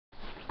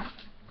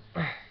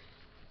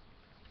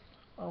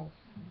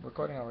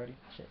recording already?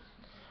 Shit.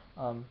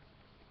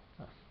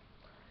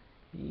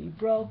 He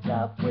broke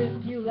up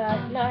with you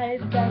last night,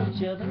 then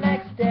chill the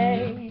next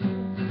day.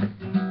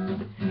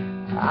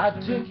 I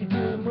took you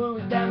to the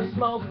movies, then we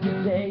smoked the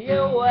day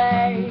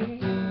away.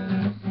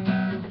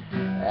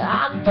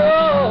 I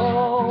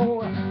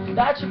know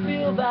that you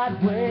feel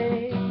that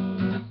way.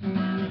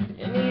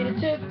 You needed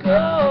to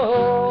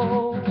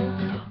go,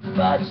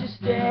 but you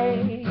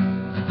stayed.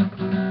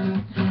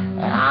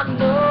 I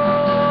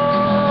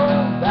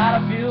know that I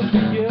feel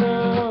for you.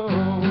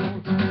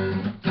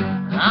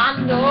 I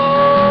know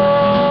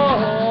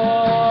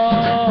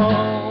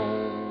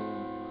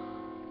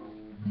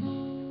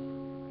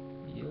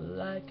you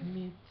like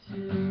me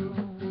too.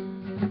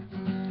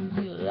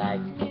 You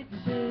like me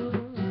too.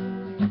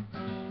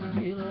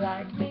 You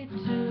like me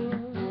too.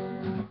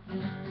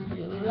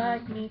 You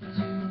like me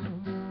too.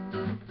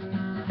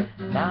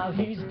 Now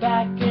he's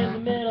back in the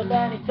middle,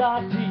 then he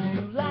talked to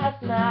you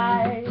last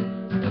night.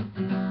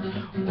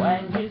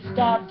 When you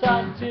stopped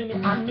talking to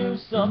me, I knew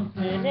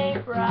something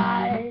ain't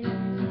right.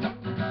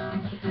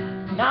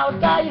 Now I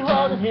got you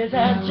holding his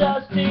hand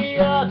just the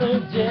other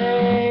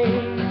day.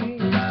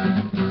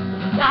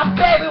 Now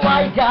baby,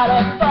 why you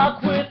gotta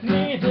fuck with